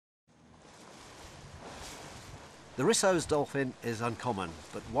The Risso's dolphin is uncommon,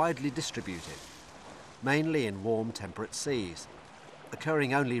 but widely distributed, mainly in warm temperate seas,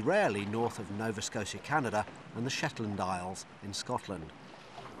 occurring only rarely north of Nova Scotia, Canada, and the Shetland Isles in Scotland.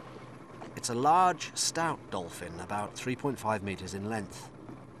 It's a large, stout dolphin, about 3.5 metres in length.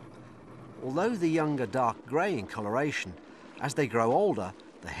 Although the young are dark grey in coloration, as they grow older,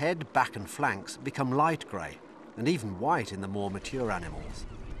 the head, back and flanks become light grey, and even white in the more mature animals.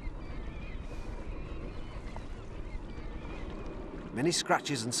 Many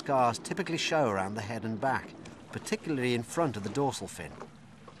scratches and scars typically show around the head and back, particularly in front of the dorsal fin.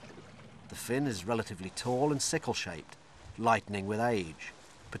 The fin is relatively tall and sickle-shaped, lightening with age,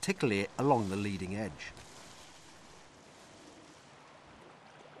 particularly along the leading edge.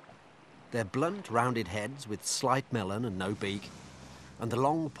 Their blunt, rounded heads with slight melon and no beak, and the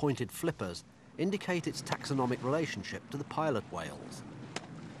long, pointed flippers indicate its taxonomic relationship to the pilot whales.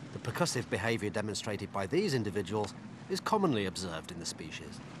 The percussive behaviour demonstrated by these individuals is commonly observed in the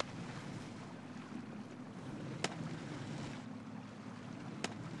species.